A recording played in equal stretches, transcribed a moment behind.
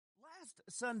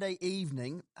last Sunday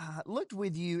evening, I looked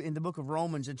with you in the book of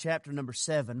Romans in chapter number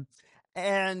 7,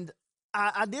 and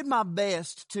I did my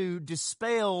best to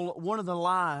dispel one of the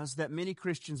lies that many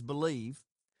Christians believe,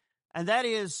 and that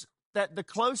is that the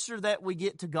closer that we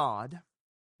get to God,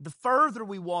 the further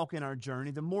we walk in our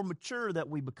journey, the more mature that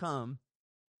we become,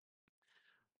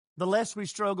 the less we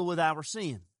struggle with our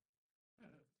sin.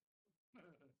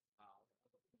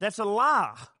 That's a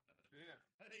lie.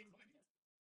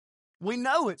 We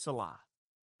know it's a lie.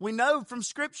 We know from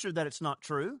Scripture that it's not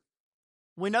true.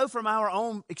 We know from our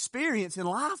own experience in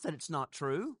life that it's not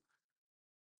true.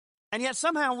 And yet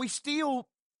somehow we still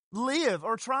live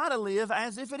or try to live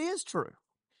as if it is true.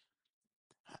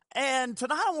 And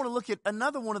tonight I want to look at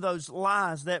another one of those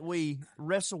lies that we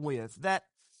wrestle with, that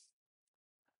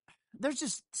there's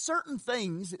just certain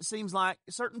things, it seems like,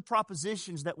 certain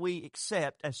propositions that we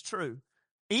accept as true,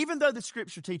 even though the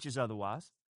Scripture teaches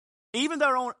otherwise, even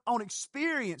though our own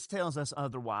experience tells us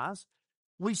otherwise.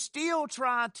 We still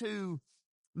try to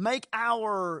make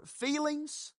our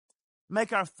feelings,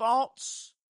 make our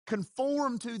thoughts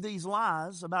conform to these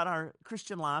lies about our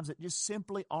Christian lives that just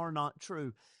simply are not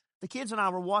true. The kids and I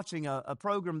were watching a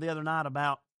program the other night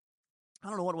about, I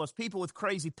don't know what it was, people with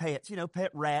crazy pets,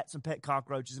 pet rats and pet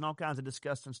cockroaches and all kinds of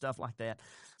disgusting stuff like that.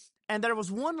 And there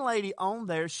was one lady on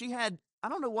there, she had, I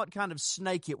don't know what kind of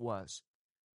snake it was.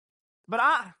 But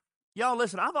y'all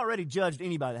listen, I've already judged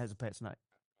anybody that has a pet snake.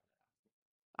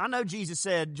 I know Jesus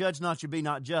said, judge not, you be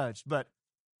not judged, but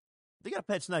if you got a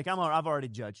pet snake, I've already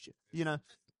judged you.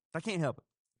 I can't help it.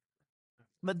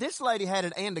 But this lady had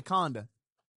an anaconda,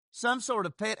 some sort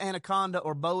of pet anaconda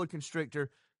or boa constrictor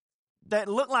that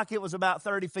looked like it was about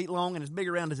 30 feet long and as big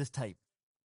around as this tape.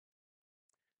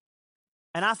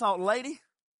 And I thought, lady,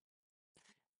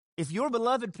 if your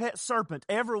beloved pet serpent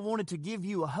ever wanted to give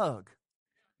you a hug,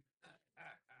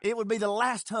 it would be the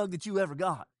last hug that you ever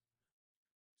got.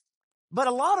 But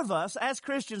a lot of us, as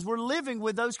Christians, we're living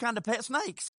with those kind of pet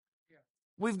snakes.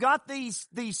 We've got these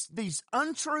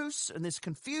untruths and this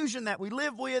confusion that we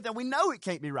live with, and we know it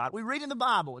can't be right. We read in the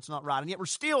Bible it's not right, and yet we're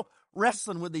still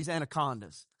wrestling with these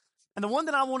anacondas. And the one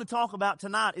that I want to talk about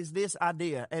tonight is this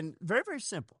idea, and very, very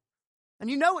simple. And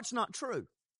you know it's not true.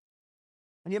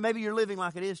 And yet maybe you're living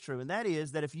like it is true, and that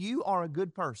is that if you are a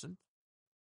good person,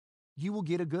 you will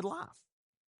get a good life.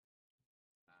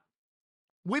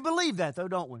 We believe that, though,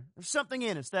 don't we? There's something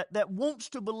in us that wants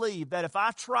to believe that if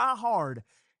I try hard,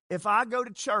 if I go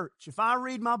to church, if I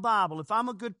read my Bible, if I'm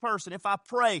a good person, if I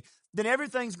pray, then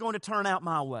everything's going to turn out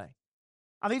my way.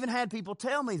 I've even had people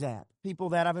tell me that. People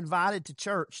that I've invited to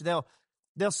church, they'll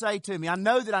say to me, I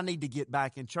know that I need to get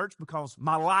back in church because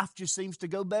my life just seems to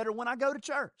go better when I go to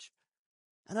church.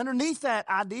 And underneath that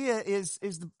idea is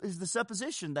the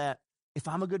supposition that if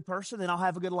I'm a good person, then I'll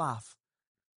have a good life.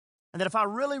 And that if I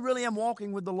really, really am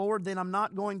walking with the Lord, then I'm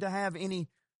not going to have any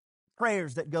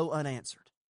prayers that go unanswered.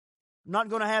 I'm not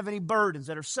going to have any burdens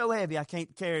that are so heavy I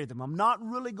can't carry them. I'm not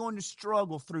really going to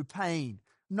struggle through pain.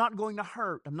 I'm not going to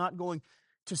hurt. I'm not going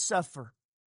to suffer.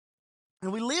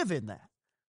 And we live in that.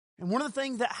 And one of the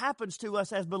things that happens to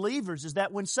us as believers is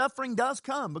that when suffering does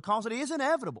come, because it is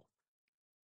inevitable,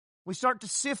 we start to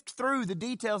sift through the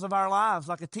details of our lives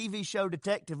like a TV show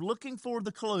detective, looking for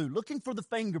the clue, looking for the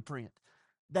fingerprint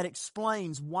that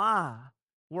explains why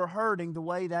we're hurting the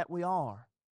way that we are.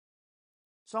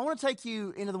 So I want to take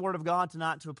you into the Word of God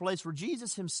tonight to a place where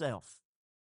Jesus himself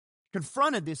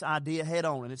confronted this idea head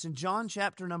on. And it's in John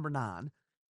chapter number 9.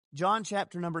 John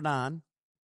chapter number 9.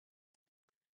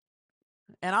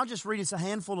 And I'll just read us a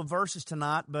handful of verses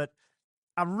tonight, but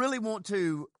I really want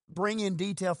to bring in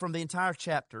detail from the entire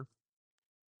chapter.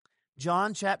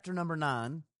 John chapter number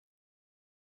 9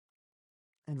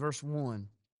 and verse 1.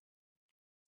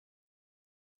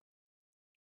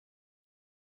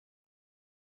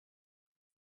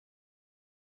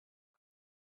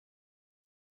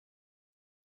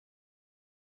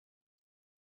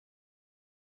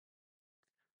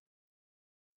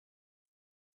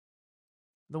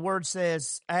 The word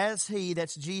says, as he,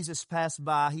 that's Jesus, passed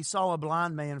by, he saw a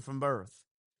blind man from birth.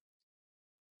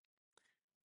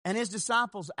 And his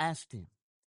disciples asked him,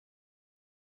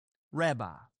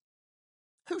 Rabbi,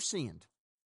 who sinned,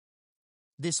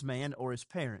 this man or his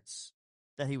parents,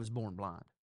 that he was born blind?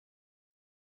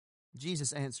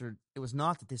 Jesus answered, it was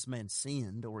not that this man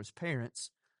sinned or his parents,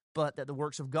 but that the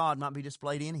works of God might be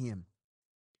displayed in him.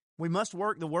 We must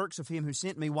work the works of him who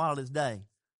sent me while it is day.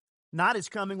 Night is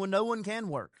coming when no one can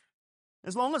work.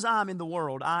 As long as I am in the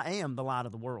world, I am the light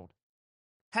of the world.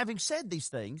 Having said these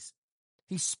things,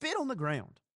 he spit on the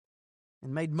ground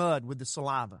and made mud with the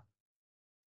saliva.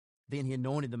 Then he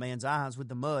anointed the man's eyes with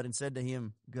the mud and said to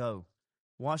him, go,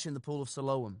 wash in the pool of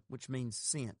Siloam, which means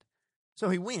sent. So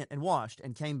he went and washed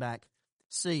and came back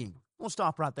seeing. We'll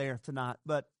stop right there tonight.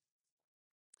 But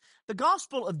the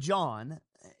Gospel of John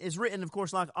is written, of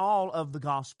course, like all of the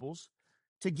Gospels,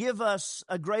 to give us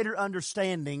a greater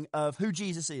understanding of who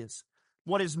Jesus is,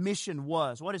 what his mission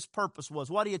was, what his purpose was,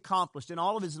 what he accomplished in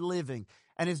all of his living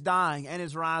and his dying and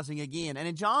his rising again. And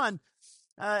in John,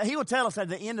 he will tell us at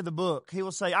the end of the book, he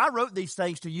will say, I wrote these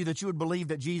things to you that you would believe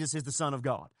that Jesus is the Son of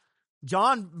God.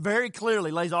 John very clearly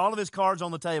lays all of his cards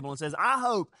on the table and says, I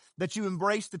hope that you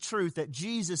embrace the truth that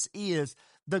Jesus is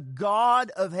the God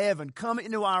of heaven come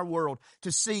into our world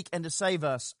to seek and to save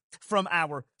us from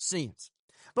our sins.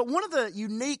 But one of the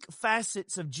unique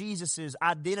facets of Jesus'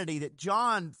 identity that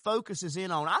John focuses in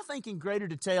on, I think in greater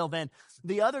detail than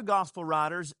the other gospel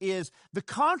writers, is the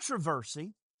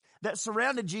controversy that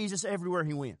surrounded Jesus everywhere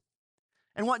he went.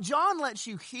 And what John lets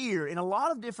you hear in a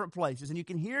lot of different places, and you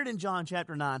can hear it in John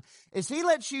chapter 9, is he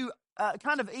lets you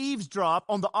kind of eavesdrop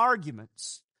on the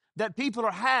arguments that people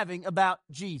are having about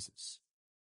Jesus.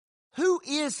 Who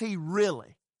is he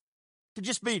really? To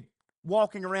just be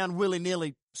walking around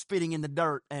willy-nilly, spitting in the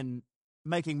dirt and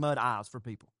making mud eyes for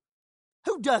people.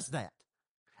 Who does that?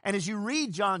 And as you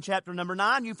read John chapter number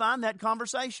 9, you find that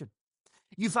conversation.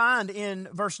 You find in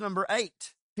verse number 8,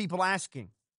 people asking,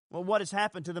 well, what has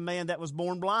happened to the man that was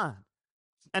born blind?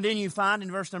 And then you find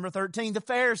in verse number 13, the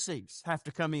Pharisees have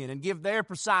to come in and give their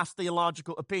precise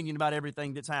theological opinion about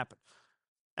everything that's happened.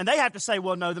 And they have to say,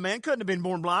 well, no, the man couldn't have been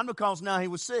born blind because now he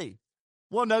was see.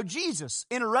 Well, no, Jesus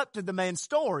interrupted the man's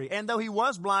story, and though he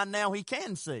was blind, now he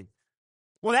can see.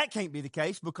 Well, that can't be the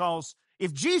case, because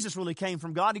if Jesus really came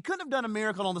from God, he couldn't have done a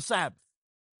miracle on the Sabbath.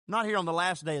 Not here on the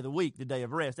last day of the week, the day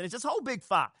of rest. And it's this whole big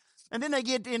fight. And then they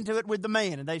get into it with the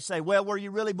man, and they say, well, were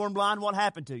you really born blind? What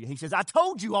happened to you? He says, I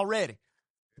told you already.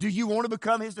 Do you want to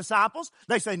become his disciples?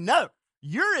 They say, no,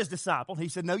 you're his disciple. He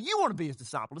said, no, you want to be his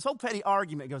disciple. This whole petty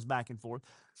argument goes back and forth.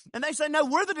 And they say, no,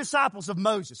 we're the disciples of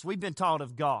Moses. We've been taught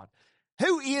of God.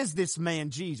 Who is this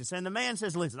man, Jesus? And the man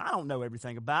says, listen, I don't know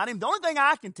everything about him. The only thing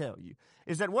I can tell you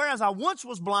is that whereas I once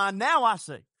was blind, now I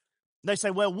see. They say,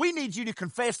 well, we need you to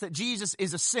confess that Jesus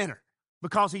is a sinner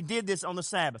because he did this on the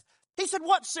Sabbath. He said,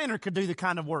 what sinner could do the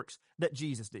kind of works that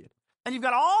Jesus did? And you've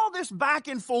got all this back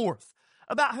and forth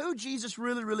about who Jesus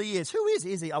really, really is. Who is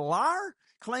he? Is he a liar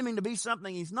claiming to be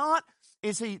something he's not?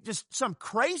 Is he just some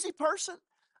crazy person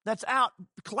that's out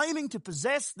claiming to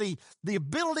possess the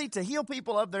ability to heal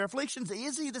people of their afflictions?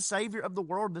 Is he the Savior of the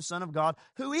world, the Son of God?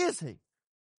 Who is he?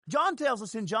 John tells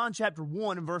us in John chapter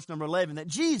 1 and verse number 11 that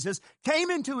Jesus came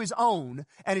into his own,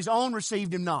 and his own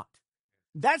received him not.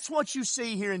 That's what you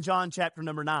see here in John chapter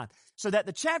number 9. So that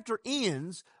the chapter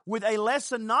ends with a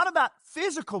lesson not about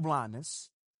physical blindness,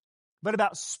 but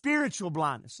about spiritual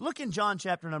blindness. Look in John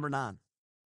chapter number 9.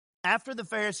 After the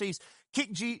Pharisees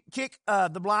kick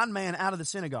the blind man out of the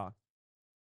synagogue,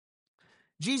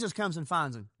 Jesus comes and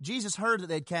finds him. Jesus heard that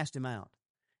they'd cast him out.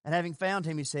 And having found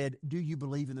him, he said, do you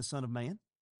believe in the Son of Man?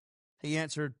 He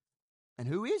answered, and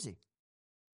who is he?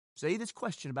 See this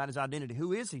question about his identity.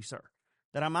 Who is he, sir,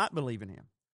 that I might believe in him?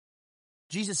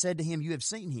 Jesus said to him, you have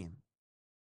seen him,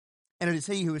 and it is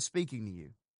he who is speaking to you.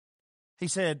 He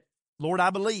said, Lord, I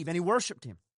believe, and he worshiped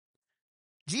him.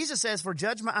 Jesus says, for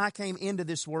judgment I came into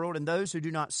this world, and those who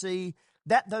do not see,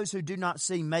 that those who do not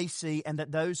see may see, and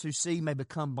that those who see may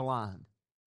become blind.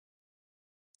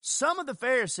 Some of the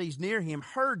Pharisees near him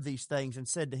heard these things and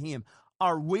said to him,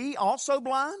 are we also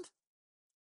blind?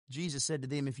 Jesus said to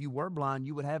them, if you were blind,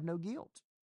 you would have no guilt.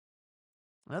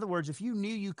 In other words, if you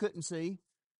knew you couldn't see,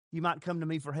 you might come to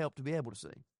me for help to be able to see.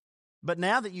 But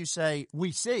now that you say,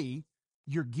 we see,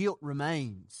 your guilt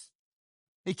remains.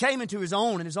 He came into his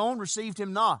own, and his own received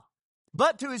him not.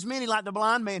 But to as many like the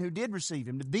blind man who did receive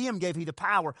him, to them gave he the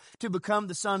power to become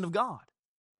the Son of God.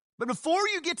 But before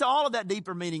you get to all of that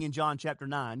deeper meaning in John chapter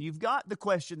 9, you've got the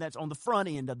question that's on the front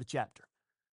end of the chapter.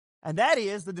 And that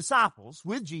is the disciples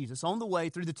with Jesus on the way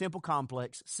through the temple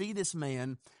complex see this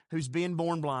man who's been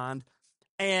born blind,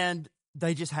 and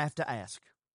they just have to ask.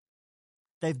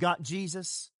 They've got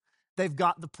Jesus. They've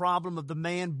got the problem of the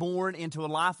man born into a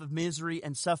life of misery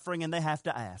and suffering, and they have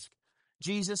to ask,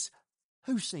 Jesus,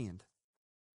 who sinned?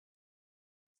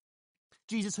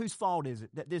 Jesus, whose fault is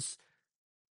it that this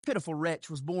pitiful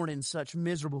wretch was born in such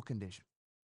miserable condition?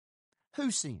 Who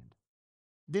sinned?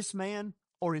 This man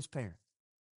or his parents?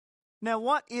 Now,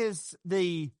 what is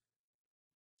the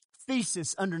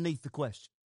thesis underneath the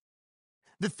question?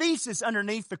 The thesis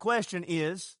underneath the question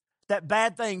is that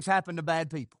bad things happen to bad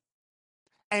people.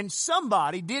 And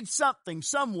somebody did something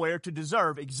somewhere to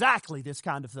deserve exactly this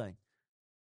kind of thing.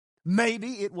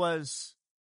 Maybe it was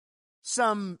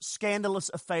some scandalous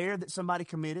affair that somebody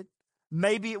committed.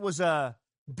 Maybe it was a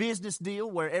business deal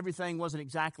where everything wasn't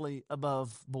exactly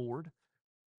above board.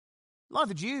 A lot of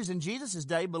the Jews in Jesus'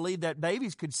 day believed that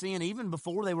babies could sin even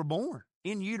before they were born,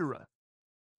 in utero.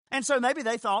 And so maybe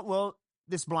they thought, well,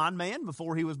 this blind man,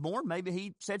 before he was born, maybe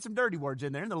he said some dirty words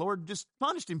in there, and the Lord just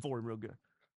punished him for him real good.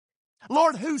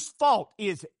 Lord, whose fault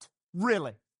is it,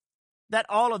 really, that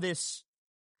all of this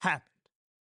happened?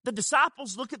 The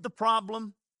disciples look at the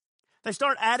problem. They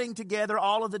start adding together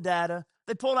all of the data.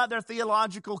 They pull out their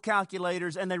theological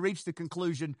calculators, and they reach the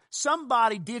conclusion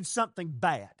somebody did something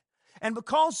bad. And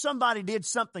because somebody did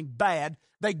something bad,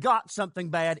 they got something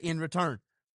bad in return.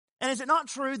 And is it not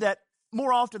true that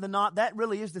more often than not, that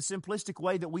really is the simplistic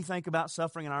way that we think about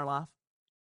suffering in our life?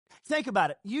 Think about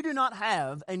it. You do not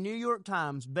have a New York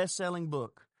Times best-selling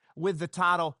book with the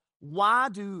title, Why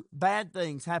Do Bad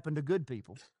Things Happen to Good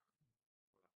People?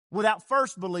 Without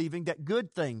first believing that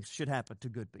good things should happen to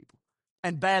good people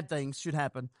and bad things should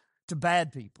happen to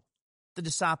bad people. The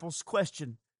disciples'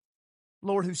 question,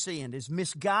 Lord, who sinned, is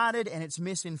misguided and it's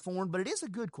misinformed, but it is a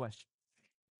good question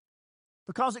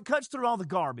because it cuts through all the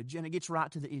garbage and it gets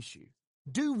right to the issue.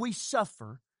 Do we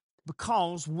suffer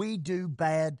because we do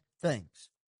bad things?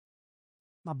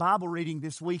 My Bible reading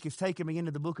this week has taken me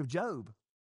into the book of Job.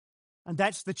 And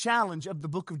that's the challenge of the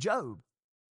book of Job,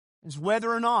 is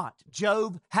whether or not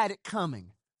Job had it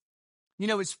coming. You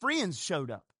know, his friends showed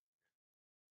up.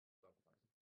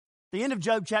 The end of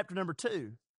Job chapter number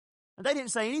 2. And they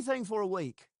didn't say anything for a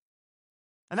week.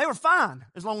 And they were fine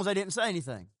as long as they didn't say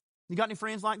anything. You got any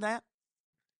friends like that?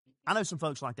 I know some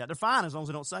folks like that. They're fine as long as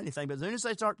they don't say anything, but as soon as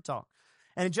they start to talk.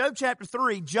 And in Job chapter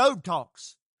 3, Job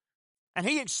talks. And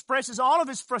he expresses all of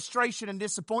his frustration and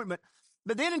disappointment.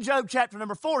 But then in Job chapter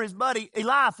number 4, his buddy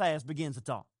Eliphaz begins to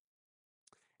talk.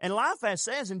 And Eliphaz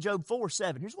says in Job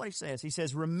 4:7, here's what he says. He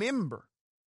says, remember,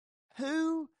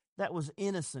 who that was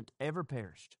innocent ever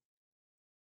perished?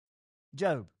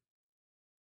 Job,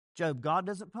 God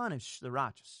doesn't punish the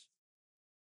righteous.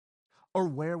 Or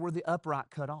where were the upright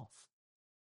cut off?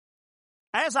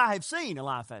 As I have seen,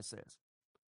 Eliphaz says,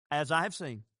 as I have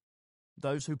seen,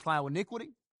 those who plow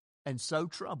iniquity and sow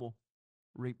trouble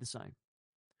reap the same.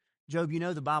 Job, you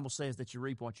know the Bible says that you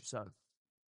reap what you sow.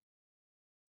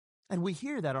 And we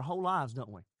hear that our whole lives,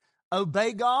 don't we?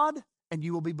 Obey God and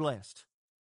you will be blessed.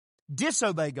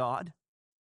 Disobey God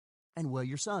and, well,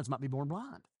 your sons might be born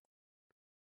blind.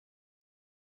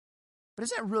 But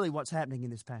is that really what's happening in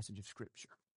this passage of Scripture?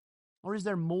 Or is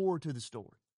there more to the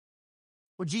story?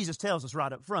 Well, Jesus tells us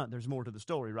right up front there's more to the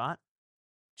story, right?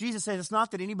 Jesus says it's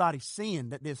not that anybody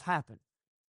sinned that this happened.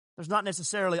 There's not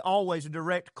necessarily always a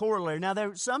direct corollary.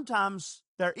 Now, sometimes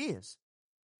there is.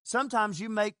 Sometimes you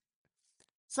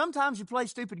play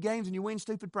stupid games and you win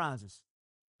stupid prizes.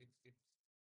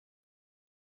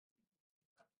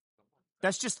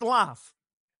 That's just life.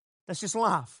 That's just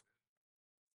life.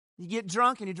 You get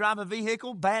drunk and you drive a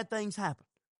vehicle, bad things happen.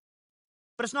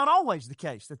 But it's not always the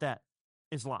case that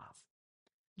is life.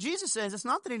 Jesus says it's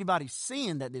not that anybody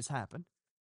sinned that this happened.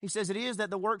 He says it is that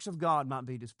the works of God might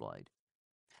be displayed.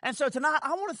 And so tonight,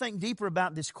 I want to think deeper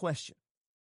about this question,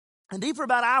 and deeper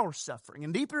about our suffering,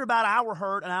 and deeper about our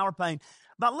hurt and our pain,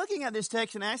 by looking at this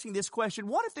text and asking this question,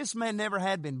 what if this man never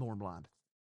had been born blind?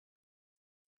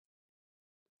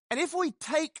 And if we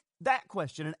take that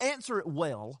question and answer it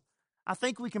well, I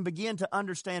think we can begin to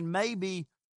understand maybe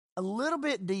a little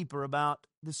bit deeper about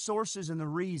the sources and the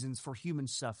reasons for human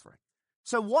suffering.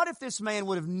 So what if this man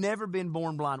would have never been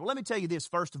born blind? Well, let me tell you this,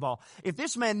 first of all. If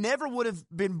this man never would have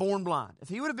been born blind, if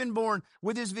he would have been born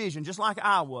with his vision, just like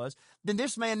I was, then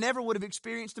this man never would have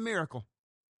experienced a miracle.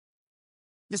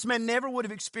 This man never would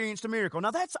have experienced a miracle. Now,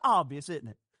 that's obvious, isn't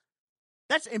it?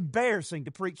 That's embarrassing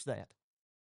to preach that.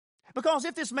 Because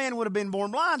if this man would have been born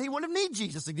blind, he wouldn't have needed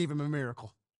Jesus to give him a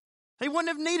miracle. He wouldn't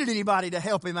have needed anybody to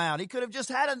help him out. He could have just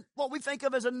had what we think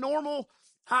of as a normal,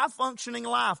 high-functioning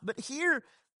life. But here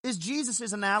is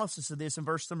Jesus' analysis of this in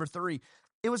verse number 3.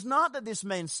 It was not that this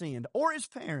man sinned, or his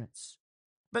parents,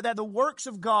 but that the works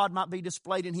of God might be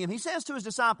displayed in him. He says to his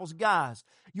disciples, guys,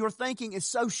 your thinking is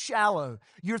so shallow.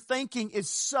 Your thinking is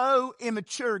so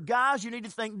immature. Guys, you need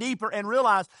to think deeper and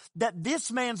realize that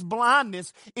this man's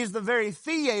blindness is the very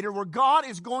theater where God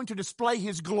is going to display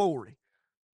his glory.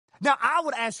 Now, I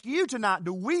would ask you tonight,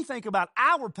 do we think about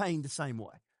our pain the same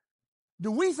way? Do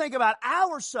we think about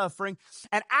our suffering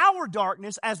and our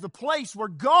darkness as the place where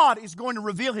God is going to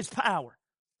reveal his power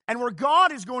and where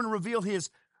God is going to reveal his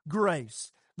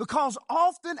grace? Because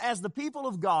often as the people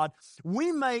of God,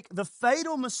 we make the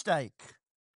fatal mistake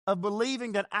of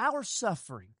believing that our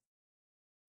suffering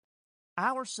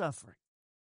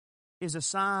is a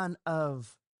sign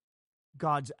of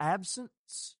God's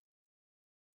absence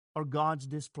or God's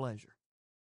displeasure.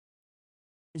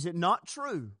 Is it not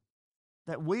true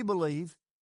that we believe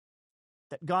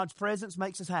that God's presence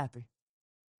makes us happy?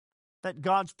 That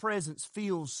God's presence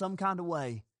feels some kind of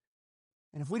way?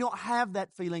 And if we don't have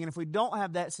that feeling, and if we don't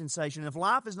have that sensation, and if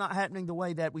life is not happening the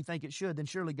way that we think it should, then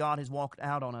surely God has walked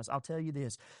out on us. I'll tell you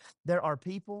this. There are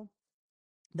people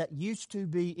that used to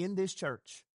be in this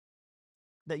church,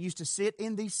 that used to sit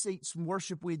in these seats and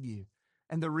worship with you.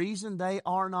 And the reason they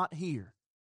are not here,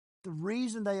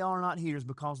 is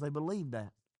because they believed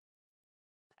that.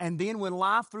 And then when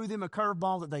life threw them a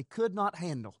curveball that they could not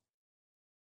handle,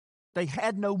 they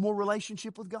had no more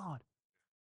relationship with God.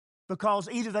 Because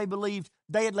either they believed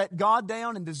they had let God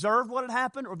down and deserved what had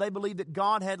happened, or they believed that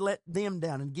God had let them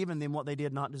down and given them what they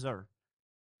did not deserve.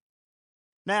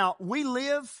 Now, we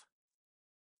live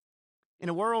in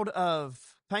a world of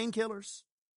painkillers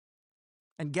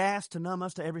and gas to numb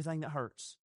us to everything that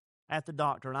hurts at the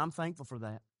doctor, and I'm thankful for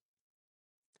that.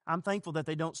 I'm thankful that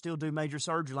they don't still do major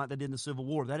surgery like they did in the Civil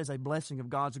War. That is a blessing of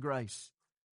God's grace.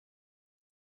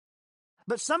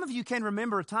 But some of you can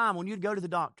remember a time when you'd go to the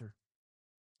doctor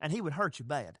and he would hurt you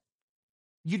bad.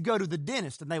 You'd go to the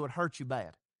dentist and they would hurt you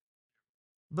bad.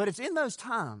 But it's in those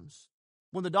times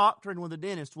when the doctor and when the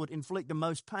dentist would inflict the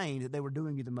most pain that they were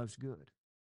doing you the most good.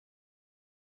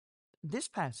 This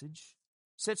passage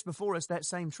sets before us that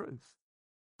same truth,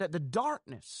 that the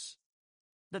darkness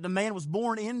that the man was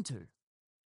born into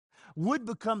would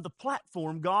become the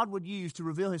platform God would use to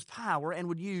reveal His power and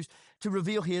would use to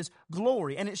reveal His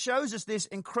glory. And it shows us this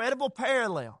incredible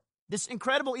parallel, this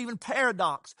incredible even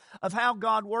paradox of how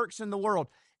God works in the world.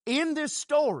 In this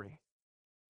story,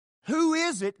 who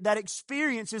is it that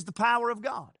experiences the power of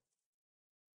God?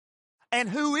 And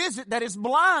who is it that is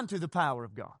blind to the power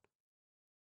of God?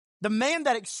 The man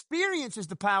that experiences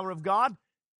the power of God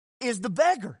is the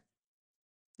beggar.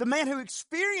 The man who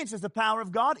experiences the power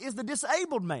of God is the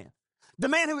disabled man. The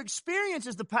man who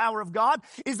experiences the power of God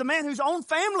is the man whose own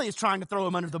family is trying to throw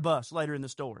him under the bus later in the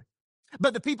story.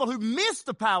 But the people who miss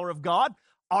the power of God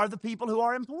are the people who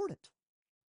are important.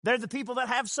 They're the people that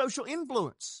have social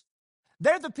influence.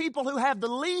 They're the people who have the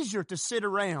leisure to sit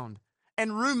around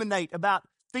and ruminate about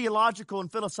theological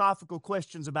and philosophical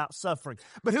questions about suffering,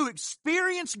 but who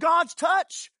experience God's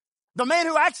touch. The man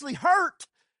who actually hurt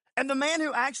and the man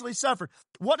who actually suffered.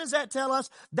 What does that tell us?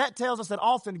 That tells us that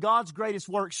often God's greatest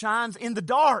work shines in the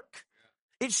dark.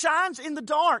 It shines in the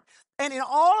dark. And in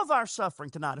all of our suffering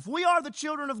tonight, if we are the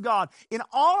children of God, in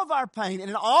all of our pain and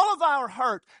in all of our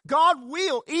hurt, God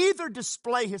will either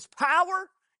display His power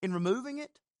in removing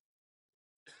it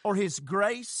or His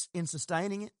grace in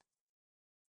sustaining it.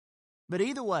 But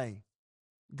either way,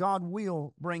 God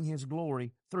will bring His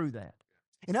glory through that.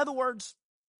 In other words,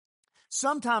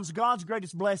 sometimes God's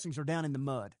greatest blessings are down in the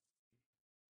mud.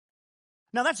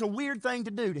 Now, that's a weird thing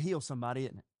to do to heal somebody,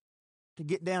 isn't it? To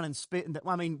get down and spit.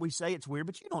 I mean, we say it's weird,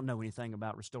 but you don't know anything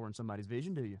about restoring somebody's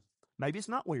vision, do you? Maybe it's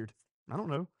not weird. I don't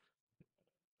know.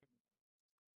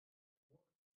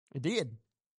 It did.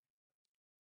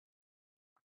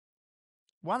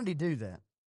 Why did He do that?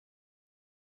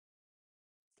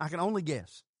 I can only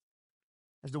guess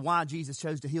as to why Jesus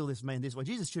chose to heal this man this way.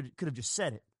 Jesus could have just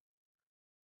said it.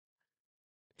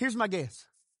 Here's my guess.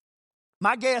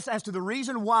 My guess as to the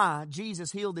reason why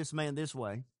Jesus healed this man this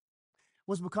way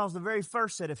was because the very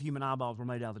first set of human eyeballs were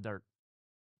made out of the dirt.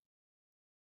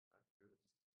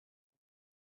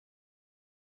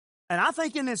 And I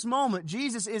think in this moment,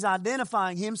 Jesus is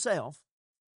identifying Himself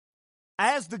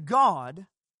as the God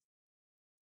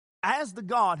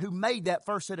who made that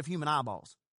first set of human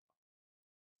eyeballs.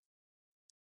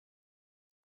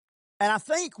 And I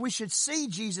think we should see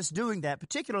Jesus doing that,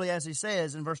 particularly as He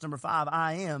says in verse number 5,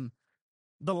 I am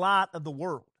the light of the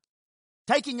world.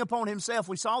 Taking upon Himself,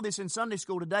 we saw this in Sunday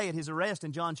school today at His arrest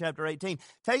in John chapter 18,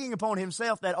 taking upon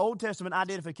Himself that Old Testament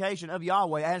identification of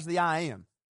Yahweh as the I am.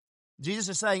 Jesus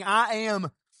is saying, I am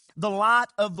the light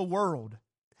of the world.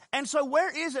 And so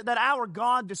where is it that our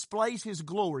God displays His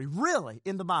glory, really,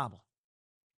 in the Bible?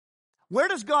 Where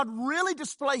does God really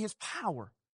display His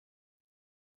power?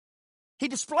 He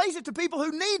displays it to people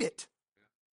who need it.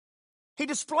 He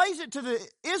displays it to the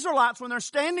Israelites when they're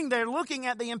standing there looking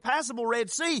at the impassable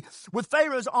Red Sea with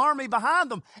Pharaoh's army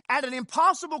behind them at an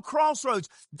impossible crossroads.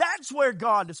 That's where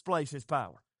God displays His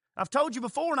power. I've told you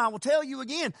before, and I will tell you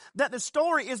again, that the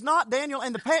story is not Daniel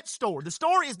in the pet store. The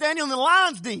story is Daniel in the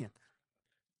lion's den.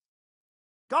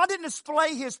 God didn't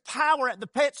display His power at the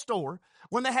pet store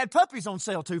when they had puppies on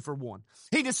sale 2 for $1.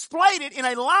 He displayed it in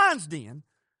a lion's den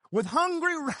with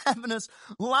hungry, ravenous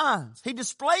lions. He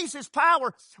displays His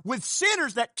power with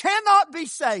sinners that cannot be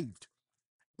saved.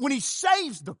 When He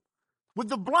saves them, with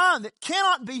the blind that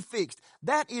cannot be fixed.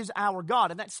 That is our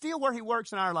God. And that's still where He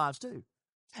works in our lives too.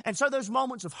 And so those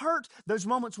moments of hurt, those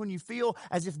moments when you feel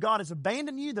as if God has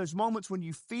abandoned you, those moments when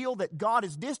you feel that God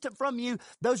is distant from you,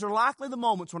 those are likely the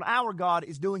moments when our God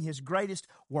is doing His greatest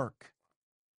work.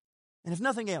 And if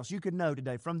nothing else, you could know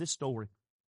today from this story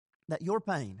that your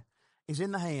pain is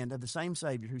in the hand of the same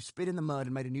Savior who spit in the mud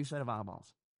and made a new set of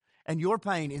eyeballs. And your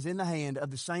pain is in the hand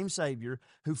of the same Savior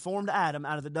who formed Adam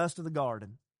out of the dust of the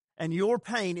garden. And your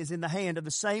pain is in the hand of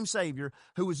the same Savior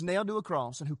who was nailed to a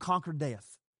cross and who conquered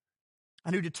death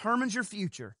and who determines your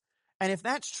future. And if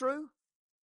that's true,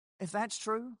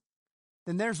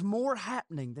 then there's more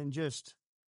happening than just,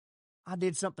 I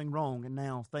did something wrong and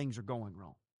now things are going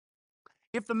wrong.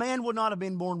 If the man would not have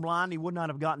been born blind, he would not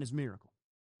have gotten his miracle.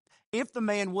 If the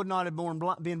man would not have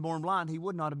been born blind, he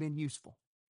would not have been useful.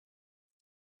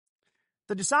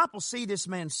 The disciples see this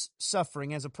man's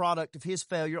suffering as a product of his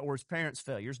failure or his parents'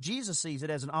 failures. Jesus sees it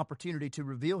as an opportunity to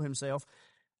reveal Himself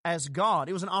as God.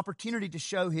 It was an opportunity to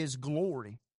show His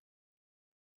glory.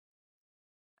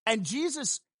 And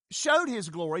Jesus showed His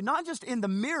glory not just in the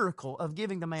miracle of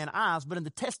giving the man eyes, but in the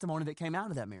testimony that came out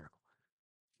of that miracle.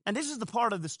 And this is the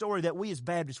part of the story that we as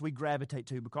Baptists, we gravitate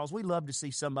to because we love to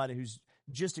see somebody who's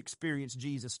just experienced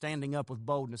Jesus standing up with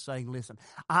boldness saying, listen,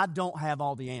 I don't have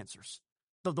all the answers.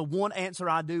 The one answer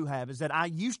I do have is that I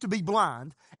used to be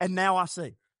blind and now I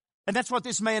see. And that's what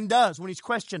this man does when he's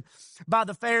questioned by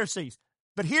the Pharisees.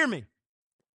 But hear me,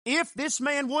 if this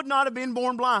man would not have been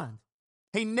born blind,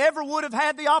 he never would have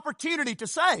had the opportunity to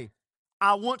say,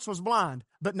 I once was blind,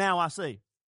 but now I see.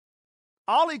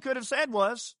 All he could have said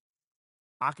was,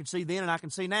 I could see then and I can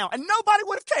see now. And nobody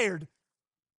would have cared.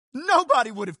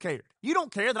 Nobody would have cared. You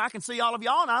don't care that I can see all of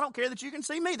y'all, and I don't care that you can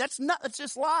see me. That's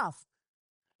just life.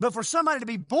 But for somebody to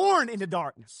be born into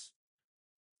darkness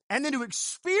and then to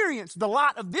experience the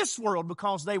light of this world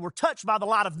because they were touched by the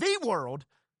light of the world,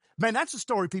 man, that's a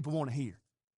story people want to hear.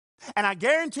 And I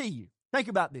guarantee you, think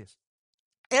about this.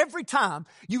 Every time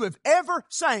you have ever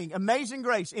sang Amazing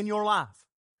Grace in your life,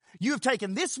 you have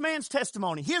taken this man's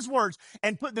testimony, his words,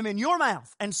 and put them in your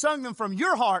mouth and sung them from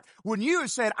your heart when you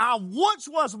have said, I once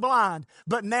was blind,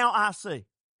 but now I see.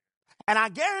 And I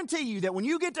guarantee you that when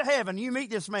you get to heaven, you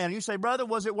meet this man and you say, brother,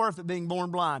 was it worth it being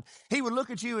born blind? He would look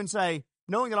at you and say,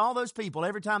 knowing that all those people,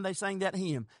 every time they sang that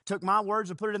hymn, took my words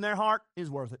and put it in their heart, it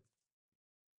was worth it.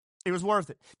 It was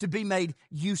worth it to be made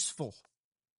useful.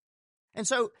 And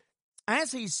so,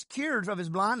 as he's cured of his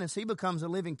blindness, he becomes a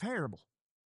living parable.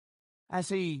 As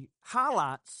he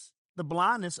highlights the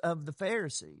blindness of the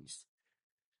Pharisees,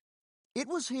 it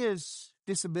was his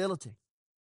disability,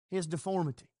 his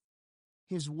deformity,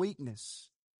 his weakness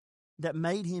that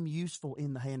made him useful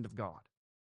in the hand of God.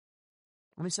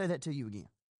 Let me say that to you again.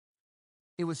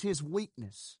 It was his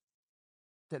weakness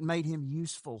that made him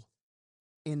useful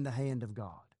in the hand of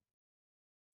God.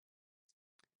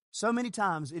 So many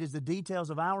times it is the details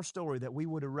of our story that we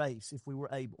would erase if we were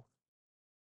able,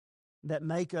 that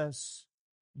make us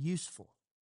useful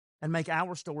and make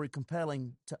our story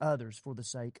compelling to others for the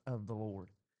sake of the Lord.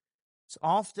 It's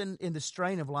often in the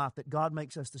strain of life that God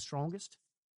makes us the strongest.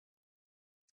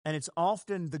 And it's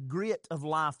often the grit of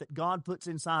life that God puts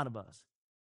inside of us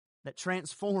that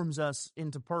transforms us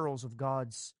into pearls of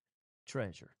God's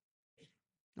treasure.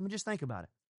 I mean, just think about it.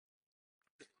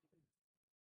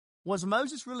 Was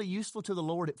Moses really useful to the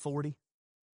Lord at 40?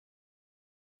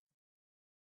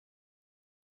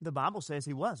 The Bible says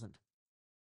he wasn't.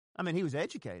 I mean, he was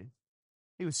educated.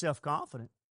 He was self-confident.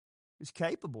 He was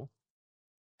capable.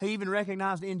 He even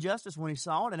recognized injustice when he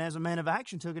saw it, and as a man of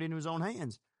action, took it into his own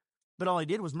hands. But all he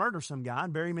did was murder some guy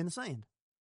and bury him in the sand.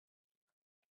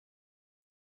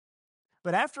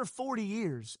 But after 40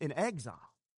 years in exile,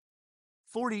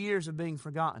 40 years of being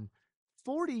forgotten,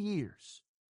 40 years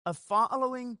of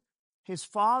following his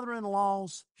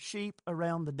father-in-law's sheep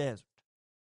around the desert.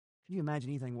 Can you imagine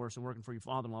anything worse than working for your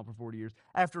father-in-law for 40 years?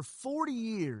 After 40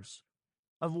 years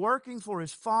of working for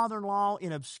his father-in-law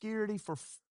in obscurity for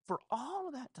all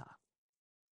of that time,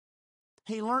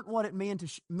 he learned what it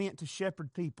meant to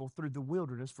shepherd people through the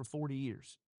wilderness for 40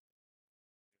 years.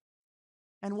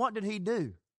 And what did he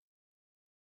do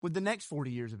with the next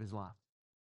 40 years of his life?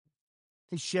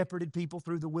 He shepherded people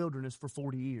through the wilderness for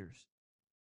 40 years.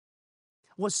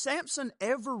 Was Samson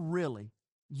ever really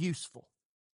useful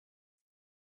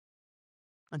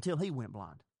until he went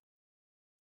blind?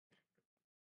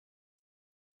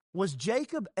 Was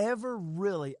Jacob ever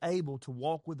really able to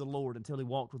walk with the Lord until he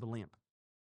walked with a limp?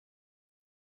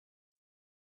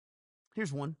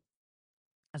 Here's one.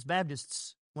 As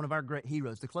Baptists, one of our great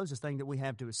heroes, the closest thing that we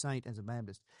have to a saint as a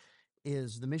Baptist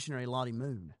is the missionary Lottie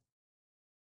Moon.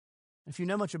 If you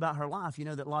know much about her life, you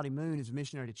know that Lottie Moon is a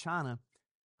missionary to China,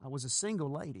 was a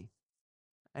single lady,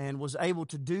 and was able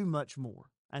to do much more.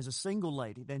 as a single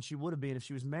lady than she would have been if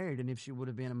she was married and if she would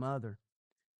have been a mother.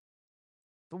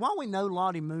 But while we know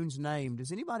Lottie Moon's name,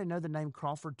 does anybody know the name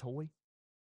Crawford Toy?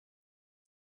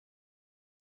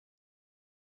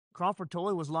 Crawford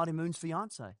Toy was Lottie Moon's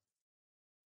fiance.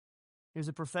 He was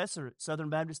a professor at Southern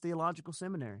Baptist Theological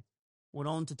Seminary. Went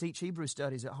on to teach Hebrew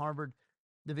studies at Harvard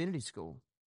Divinity School.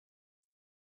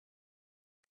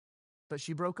 But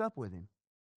she broke up with him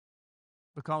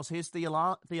because his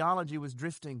theology was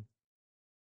drifting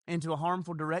into a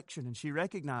harmful direction, and she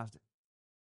recognized it.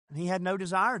 And he had no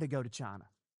desire to go to China.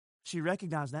 She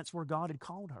recognized that's where God had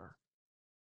called her.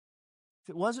 If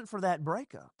it wasn't for that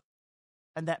breakup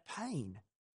and that pain,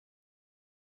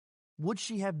 would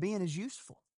she have been as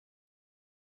useful?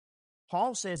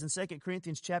 Paul says in 2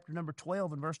 Corinthians chapter number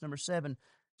 12 and verse number 7,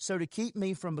 so to keep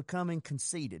me from becoming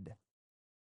conceited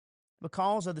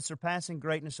because of the surpassing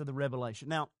greatness of the revelation.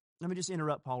 Now, let me just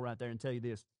interrupt Paul right there and tell you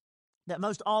this, that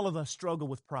most all of us struggle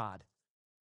with pride.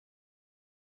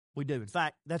 We do. In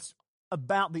fact, that's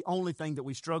about the only thing that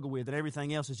we struggle with, and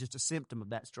everything else is just a symptom of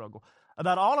that struggle.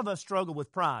 About all of us struggle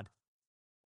with pride.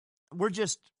 We're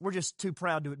just too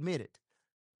proud to admit it.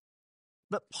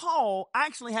 But Paul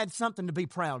actually had something to be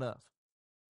proud of.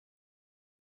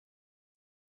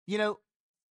 You know,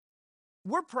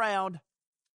 we're proud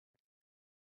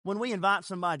when we invite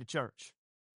somebody to church.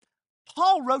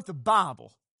 Paul wrote the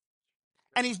Bible,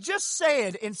 and he's just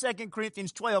said in 2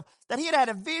 Corinthians 12 that he had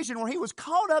a vision where he was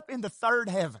caught up in the third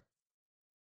heaven.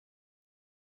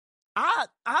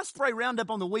 I spray Roundup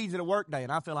on the weeds at a work day,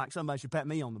 and I feel like somebody should pat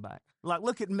me on the back. Like,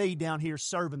 look at me down here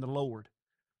serving the Lord.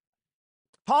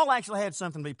 Paul actually had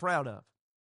something to be proud of.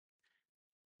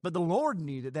 But the Lord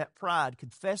knew that that pride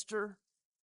could fester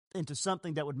into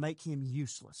something that would make him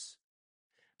useless,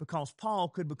 because Paul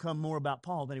could become more about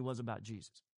Paul than he was about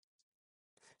Jesus.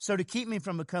 So to keep me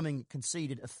from becoming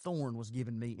conceited, a thorn was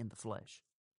given me in the flesh,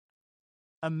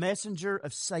 a messenger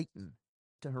of Satan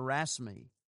to harass me,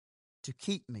 to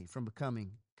keep me from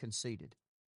becoming conceited.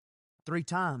 3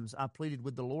 times I pleaded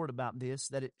with the Lord about this,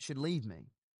 that it should leave me.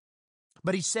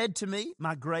 But he said to me,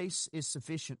 my grace is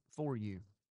sufficient for you,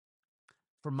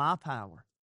 for my power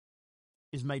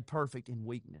is made perfect in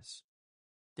weakness.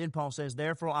 Then Paul says,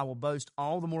 therefore I will boast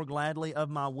all the more gladly of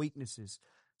my weaknesses,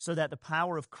 so that the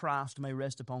power of Christ may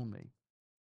rest upon me.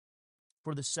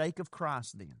 For the sake of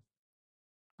Christ, then,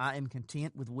 I am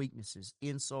content with weaknesses,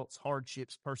 insults,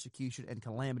 hardships, persecution, and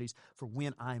calamities, for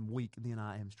when I am weak, then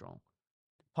I am strong.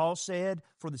 Paul said,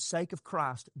 for the sake of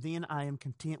Christ, then I am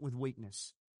content with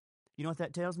weakness. You know what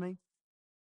that tells me?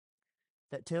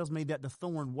 That tells me that the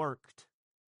thorn worked.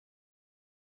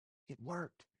 It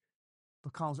worked,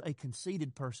 because a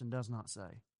conceited person does not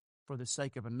say, for the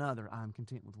sake of another, I am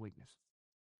content with weakness.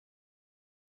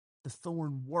 The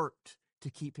thorn worked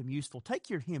to keep him useful. Take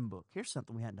your hymn book. Here's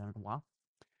something we hadn't done in a while.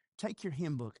 Take your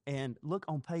hymn book and look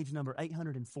on page number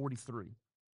 843.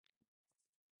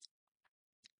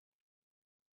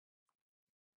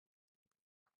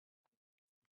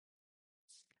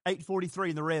 .843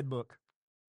 in the red book.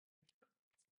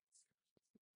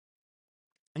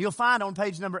 And you'll find on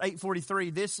page number 843,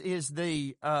 this is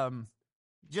the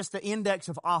just the index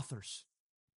of authors.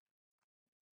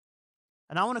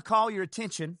 And I want to call your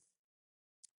attention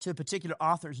to a particular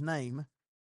author's name.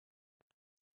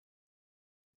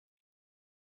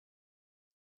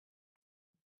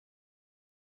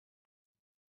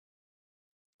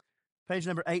 Page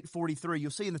number 843,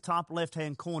 you'll see in the top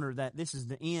left-hand corner that this is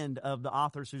the end of the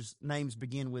authors whose names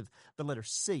begin with the letter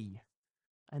C.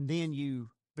 And then you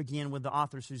begin with the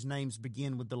authors whose names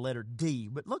begin with the letter D.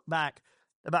 But look back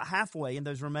about halfway in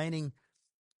those remaining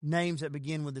names that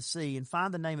begin with the C and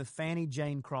find the name of Fanny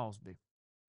Jane Crosby.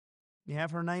 You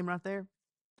have her name right there? It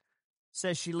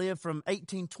says she lived from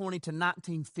 1820 to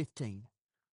 1915.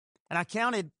 And I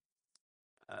counted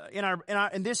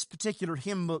in this particular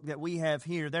hymn book that we have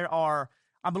here, there are,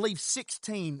 I believe,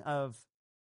 16 of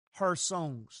her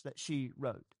songs that she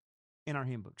wrote in our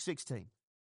hymn book. 16.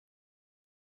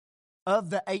 Of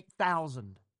the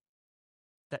 8,000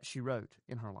 that she wrote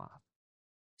in her life.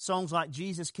 Songs like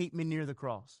Jesus, Keep Me Near the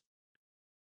Cross.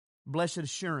 Blessed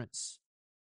Assurance.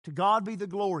 To God be the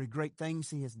glory, great things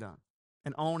He has done.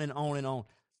 And on and on and on.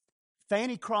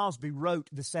 Fanny Crosby wrote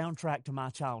the soundtrack to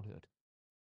my childhood.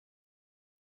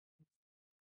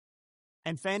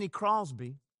 And Fanny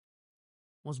Crosby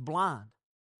was blind.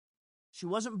 She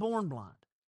wasn't born blind.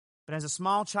 But as a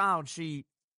small child, she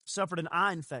suffered an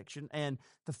eye infection, and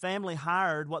the family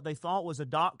hired what they thought was a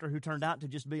doctor who turned out to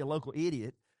just be a local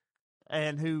idiot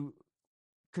and who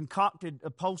concocted a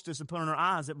poultice and put on her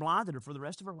eyes that blinded her for the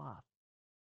rest of her life.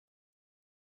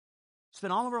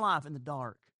 Spent all of her life in the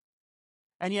dark.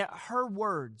 And yet her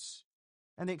words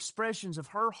and the expressions of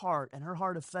her heart and her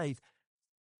heart of faith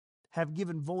have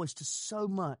given voice to so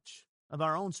much of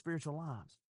our own spiritual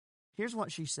lives. Here's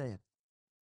what she said.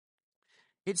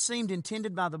 It seemed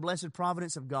intended by the blessed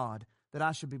providence of God that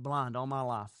I should be blind all my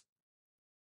life.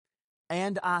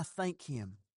 And I thank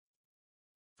Him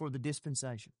for the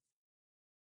dispensation.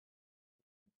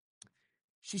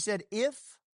 She said,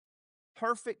 if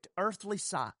perfect earthly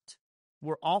sight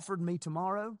were offered me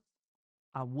tomorrow,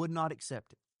 I would not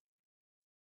accept it.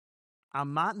 I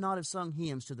might not have sung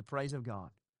hymns to the praise of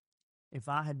God if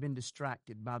I had been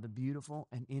distracted by the beautiful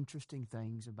and interesting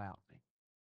things about me.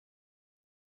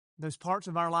 Those parts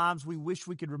of our lives we wish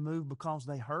we could remove because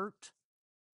they hurt,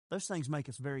 those things make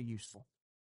us very useful.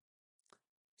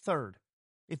 Third,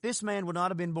 if this man would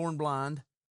not have been born blind,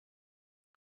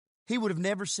 he would have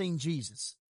never seen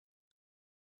Jesus.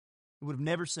 He would have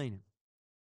never seen Him.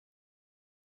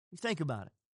 You think about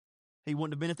it. He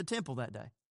wouldn't have been at the temple that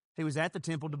day. He was at the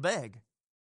temple to beg.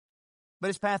 But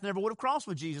his path never would have crossed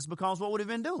with Jesus because what would he have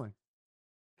been doing?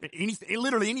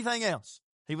 Literally anything else.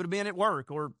 He would have been at work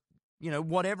or,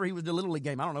 whatever. He was the Little League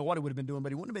game. I don't know what he would have been doing,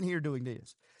 but he wouldn't have been here doing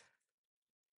this.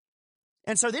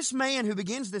 And so this man who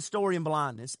begins this story in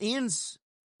blindness ends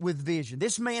with vision.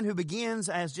 This man who begins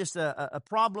as just a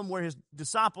problem where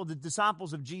the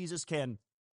disciples of Jesus can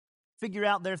figure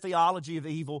out their theology of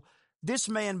evil. This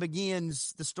man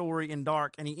begins the story in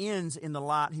dark and he ends in the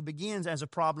light. He begins as a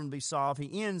problem to be solved.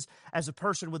 He ends as a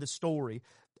person with a story.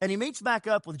 And he meets back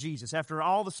up with Jesus after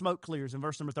all the smoke clears in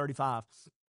verse number 35.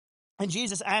 And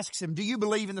Jesus asks him, do you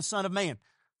believe in the Son of Man?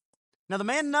 Now the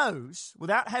man knows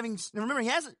without having, remember he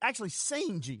hasn't actually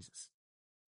seen Jesus.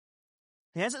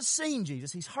 He hasn't seen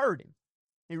Jesus. He's heard Him.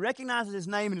 He recognizes His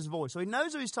name and His voice. So he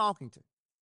knows who he's talking to.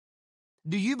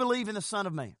 Do you believe in the Son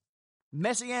of Man?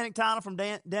 Messianic title from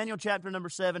Daniel chapter number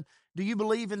 7. Do you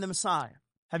believe in the Messiah?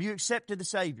 Have you accepted the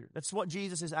Savior? That's what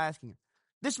Jesus is asking him.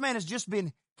 This man has just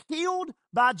been healed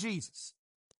by Jesus.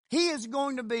 He is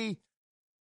going to be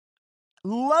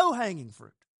low-hanging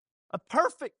fruit, a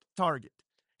perfect target.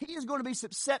 He is going to be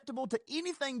susceptible to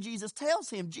anything Jesus tells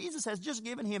him. Jesus has just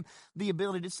given him the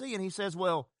ability to see, and he says,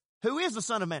 well, who is the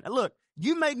Son of Man? Now, look,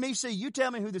 you made me see. You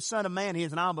tell me who the Son of Man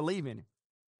is, and I'll believe in Him.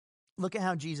 Look at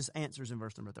how Jesus answers in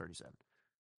verse number 37.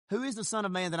 Who is the Son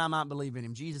of Man that I might believe in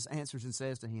Him? Jesus answers and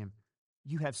says to him,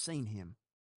 you have seen Him.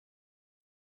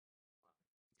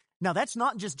 Now, that's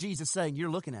not just Jesus saying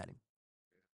you're looking at Him,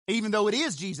 even though it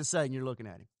is Jesus saying you're looking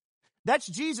at Him. That's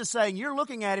Jesus saying you're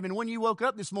looking at Him, and when you woke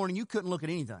up this morning, you couldn't look at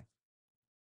anything.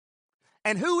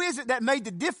 And who is it that made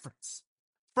the difference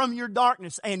from your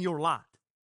darkness and your light?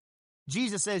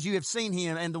 Jesus says you have seen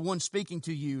Him, and the one speaking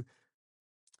to you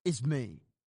is me.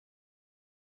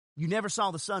 You never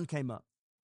saw the sun came up.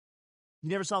 You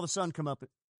never saw the sun come up.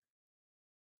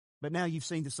 But now you've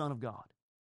seen the Son of God.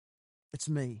 It's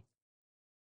me.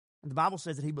 And the Bible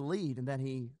says that he believed and that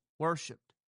he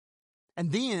worshiped.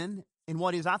 And then, in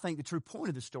what is, I think, the true point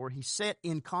of the story, he's set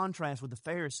in contrast with the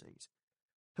Pharisees,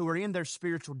 who are in their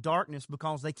spiritual darkness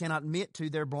because they cannot admit to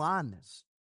their blindness.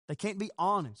 They can't be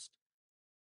honest.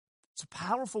 It's a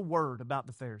powerful word about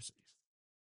the Pharisees.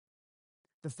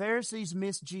 The Pharisees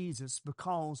missed Jesus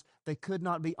because they could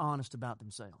not be honest about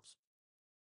themselves.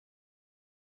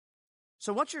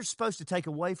 So what you're supposed to take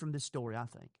away from this story, I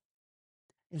think,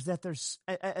 is that there's,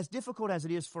 as difficult as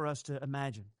it is for us to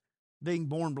imagine being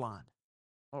born blind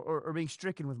or being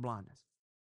stricken with blindness,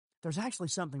 there's actually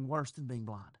something worse than being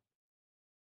blind.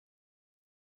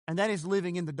 And that is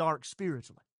living in the dark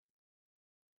spiritually.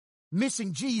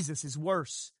 Missing Jesus is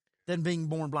worse than being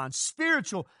born blind.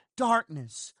 Spiritual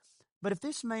darkness. But if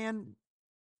this man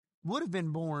would have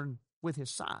been born with his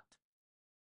sight,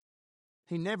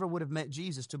 he never would have met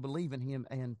Jesus to believe in Him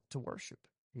and to worship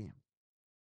Him.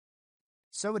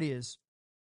 So it is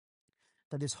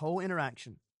that this whole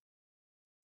interaction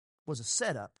was a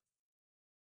setup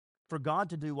for God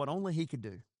to do what only He could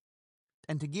do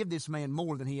and to give this man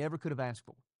more than he ever could have asked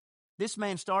for. This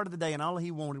man started the day and all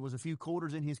he wanted was a few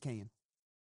quarters in his can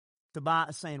to buy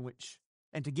a sandwich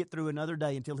and to get through another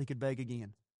day until he could beg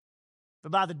again.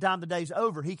 But by the time the day's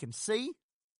over, he can see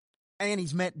and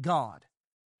he's met God.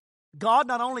 God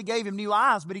not only gave him new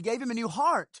eyes, but He gave him a new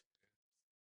heart.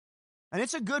 And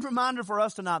it's a good reminder for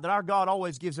us tonight that our God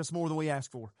always gives us more than we ask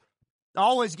for.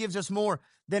 Always gives us more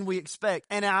than we expect.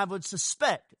 And I would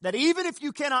suspect that even if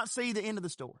you cannot see the end of the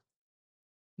story,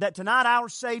 that tonight our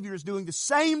Savior is doing the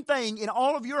same thing in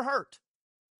all of your hurt.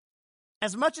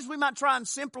 As much as we might try and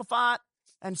simplify it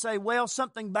and say, well,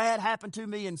 something bad happened to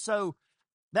me, and so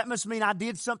that must mean I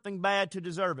did something bad to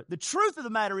deserve it. The truth of the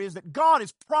matter is that God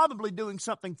is probably doing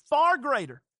something far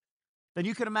greater than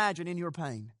you can imagine in your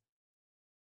pain.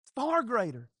 Far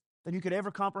greater than you could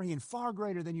ever comprehend, far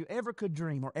greater than you ever could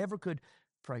dream or ever could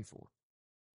pray for.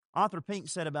 Arthur Pink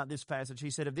said about this passage, he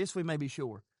said, of this we may be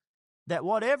sure, that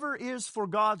whatever is for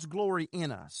God's glory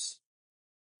in us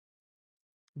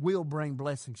will bring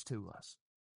blessings to us.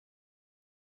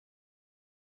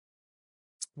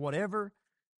 Whatever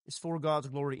is for God's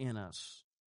glory in us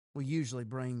will usually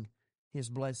bring His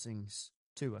blessings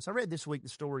to us. I read this week the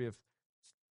story of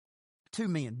two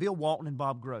men, Bill Walton and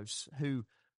Bob Gross, who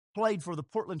played for the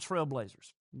Portland Trail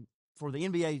Blazers for the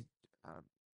NBA,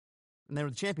 and they were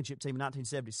the championship team in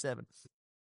 1977.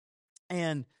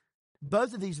 And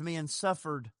both of these men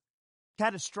suffered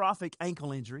catastrophic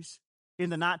ankle injuries in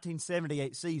the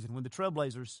 1978 season when the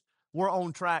Trailblazers were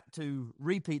on track to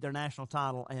repeat their national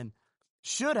title and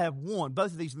should have won.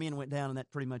 Both of these men went down, and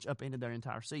that pretty much upended their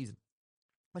entire season.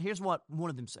 But here's what one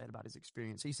of them said about his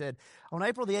experience. He said, on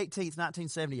April the 18th,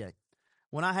 1978,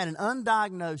 when I had an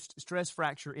undiagnosed stress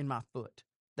fracture in my foot,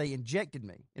 they injected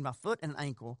me in my foot and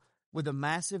ankle with a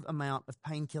massive amount of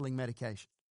pain-killing medication.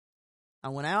 I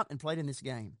went out and played in this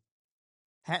game.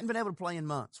 Hadn't been able to play in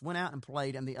months. Went out and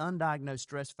played, and the undiagnosed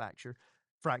stress fracture,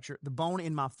 the bone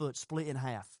in my foot split in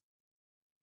half.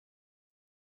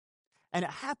 And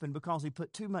it happened because he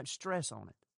put too much stress on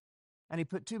it. And he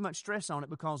put too much stress on it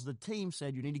because the team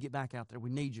said, you need to get back out there. We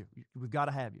need you. We've got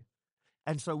to have you.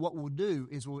 And so what we'll do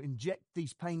is we'll inject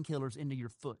these painkillers into your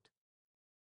foot.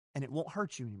 And it won't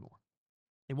hurt you anymore.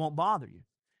 It won't bother you.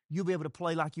 You'll be able to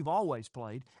play like you've always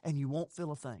played, and you won't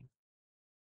feel a thing.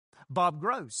 Bob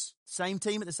Gross, same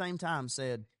team at the same time,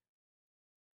 said,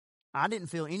 I didn't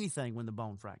feel anything when the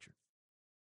bone fractured.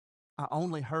 I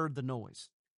only heard the noise.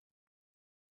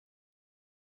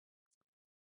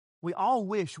 We all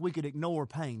wish we could ignore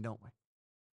pain, don't we?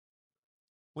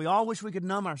 We all wish we could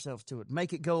numb ourselves to it,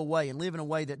 make it go away, and live in a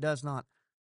way that does not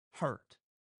hurt.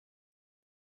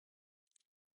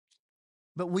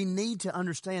 But we need to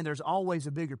understand there's always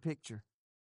a bigger picture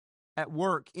at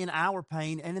work in our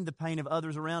pain and in the pain of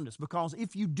others around us. Because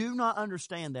if you do not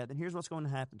understand that, then here's what's going to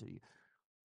happen to you.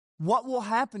 What will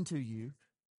happen to you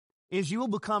is you will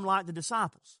become like the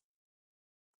disciples.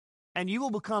 And you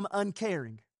will become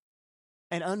uncaring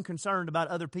and unconcerned about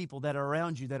other people that are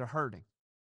around you that are hurting.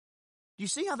 Do you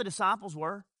see how the disciples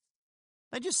were?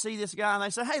 They just see this guy and they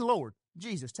say, hey, Lord,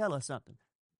 Jesus, tell us something.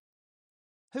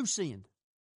 Who sinned?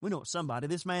 We know it's somebody,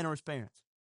 this man or his parents.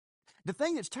 The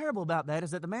thing that's terrible about that is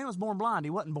that the man was born blind.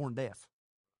 He wasn't born deaf.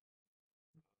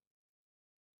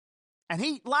 And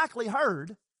he likely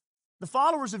heard the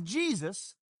followers of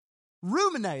Jesus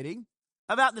ruminating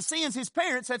about the sins his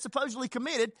parents had supposedly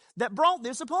committed that brought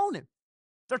this upon him.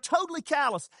 They're totally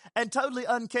callous and totally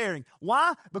uncaring.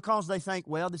 Why? Because they think,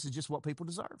 well, this is just what people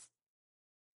deserve.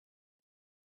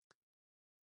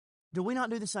 Do we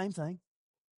not do the same thing?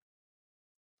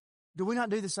 Do we not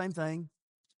do the same thing?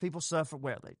 People suffer.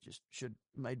 Well, they just should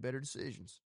have made better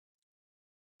decisions.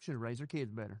 Should have raised their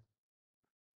kids better.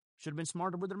 Should have been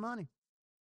smarter with their money.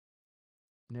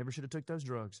 Never should have took those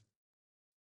drugs.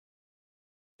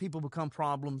 People become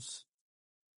problems,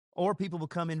 or people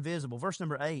become invisible. Verse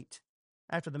number 8,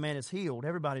 after the man is healed,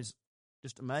 everybody's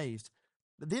just amazed.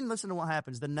 But then listen to what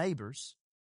happens. The neighbors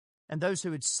and those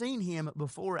who had seen him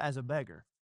before as a beggar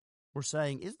were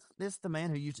saying, isn't this the man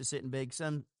who used to sit and beg?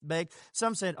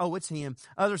 Some said, oh, it's him.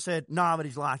 Others said, nah, but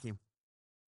he's like him.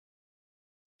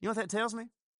 You know what that tells me?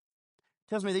 It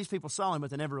tells me these people saw him,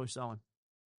 but they never really saw him.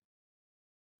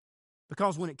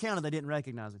 Because when it counted, they didn't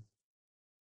recognize him.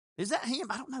 Is that him?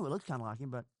 I don't know. It looks kind of like him,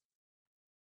 but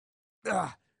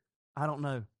I don't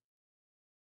know.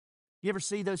 You ever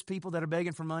see those people that are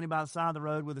begging for money by the side of the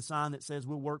road with a sign that says,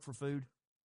 we'll work for food?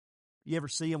 You ever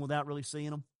see them without really seeing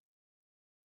them?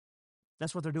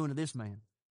 That's what they're doing to this man.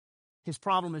 His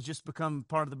problem has just become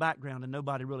part of the background and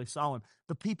nobody really saw him.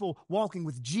 The people walking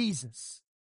with Jesus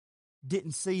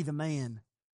didn't see the man.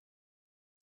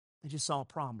 They just saw a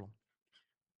problem.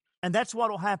 And that's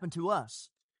what will happen to us.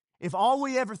 If all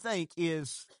we ever think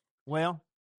is, well,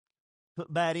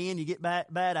 put bad in, you get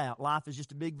bad out. Life is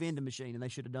just a big vending machine and they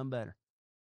should have done better.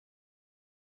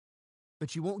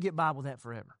 But you won't get by with that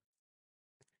forever.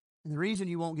 And the reason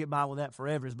you won't get by with that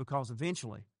forever is because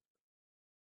eventually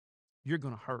you're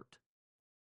going to hurt.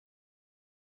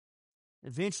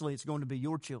 Eventually, it's going to be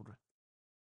your children.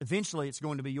 Eventually, it's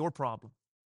going to be your problem,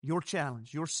 your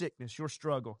challenge, your sickness, your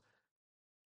struggle.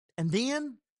 And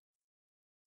then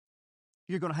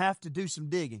you're going to have to do some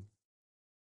digging.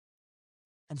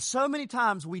 And so many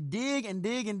times we dig and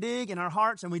dig and dig in our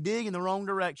hearts and we dig in the wrong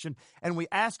direction and we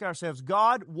ask ourselves,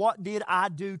 God, what did I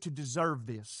do to deserve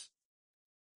this?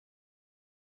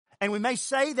 And we may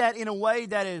say that in a way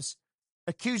that is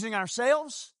accusing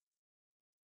ourselves.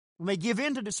 We may give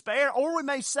in to despair, or we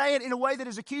may say it in a way that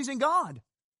is accusing God.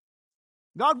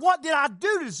 God, what did I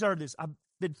do to deserve this? I've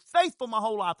been faithful my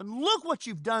whole life, and look what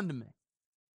you've done to me.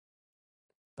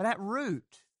 But at root,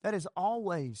 that is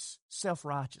always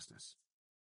self-righteousness.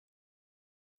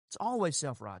 It's always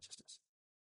self-righteousness.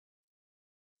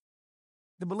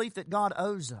 The belief that God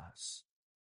owes us.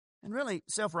 And really,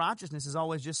 self-righteousness is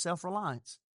always just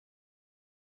self-reliance.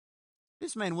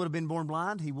 This man would have been born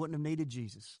blind. He wouldn't have needed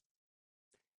Jesus.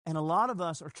 And a lot of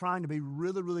us are trying to be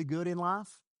really, really good in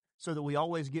life so that we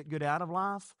always get good out of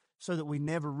life, so that we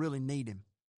never really need Him,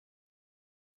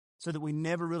 so that we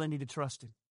never really need to trust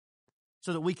Him,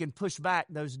 so that we can push back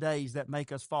those days that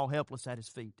make us fall helpless at His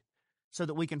feet, so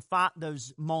that we can fight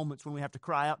those moments when we have to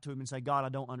cry out to Him and say, God, I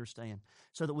don't understand,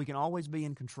 so that we can always be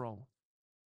in control.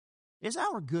 It's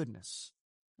our goodness,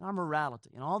 our morality,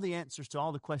 and all the answers to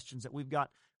all the questions that we've got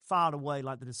filed away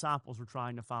like the disciples were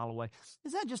trying to file away.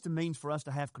 Is that just a means for us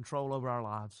to have control over our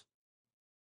lives?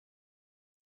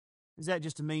 Is that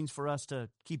just a means for us to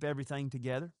keep everything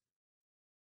together?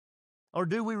 Or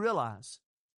do we realize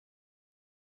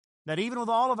that even with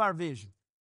all of our vision,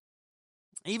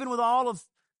 even with all of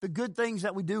the good things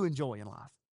that we do enjoy in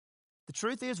life, the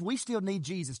truth is we still need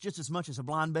Jesus just as much as a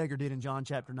blind beggar did in John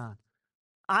chapter 9.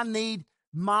 I need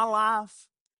my life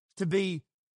to be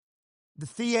the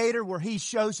theater where He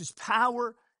shows His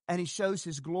power and He shows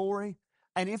His glory.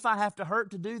 And if I have to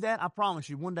hurt to do that, I promise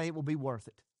you, one day it will be worth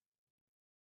it.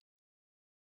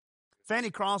 Fanny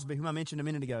Crosby, whom I mentioned a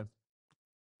minute ago,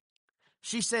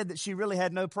 she said that she really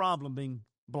had no problem being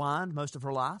blind most of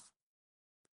her life.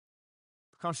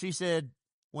 Because she said,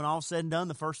 when all's said and done,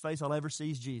 the first face I'll ever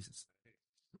see is Jesus.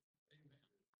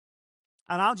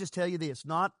 And I'll just tell you this,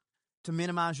 not to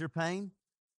minimize your pain,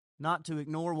 not to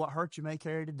ignore what hurt you may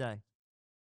carry today.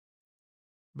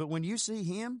 But when you see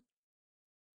Him,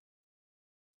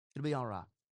 it'll be all right.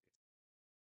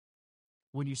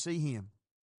 When you see Him,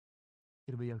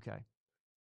 it'll be okay.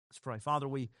 Let's pray. Father,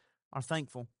 we are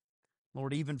thankful,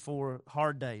 Lord, even for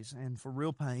hard days and for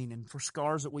real pain and for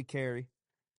scars that we carry.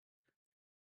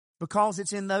 Because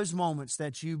it's in those moments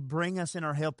that you bring us in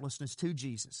our helplessness to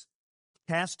Jesus.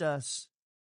 Cast us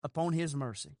upon His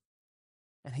mercy,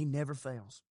 and He never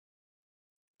fails.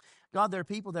 God, there are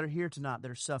people that are here tonight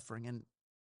that are suffering, and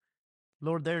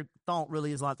Lord, their thought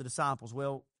really is like the disciples.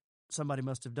 Well, somebody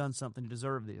must have done something to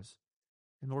deserve this.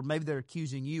 And Lord, maybe they're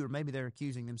accusing you, or maybe they're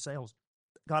accusing themselves.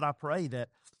 God, I pray that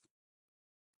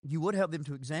you would help them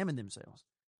to examine themselves.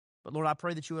 But Lord, I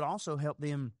pray that you would also help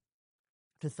them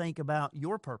to think about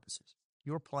your purposes,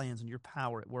 your plans, and your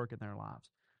power at work in their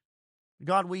lives.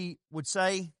 God, we would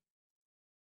say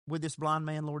with this blind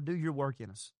man, Lord, do your work in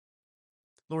us.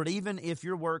 Lord, even if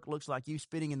your work looks like you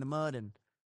spitting in the mud and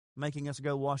making us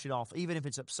go wash it off, even if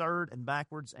it's absurd and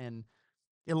backwards and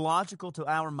illogical to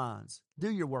our minds,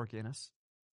 do your work in us.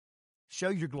 Show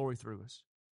your glory through us.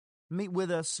 Meet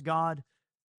with us, God,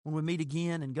 when we meet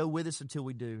again, and go with us until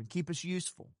we do. And keep us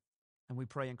useful. And we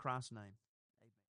pray in Christ's name.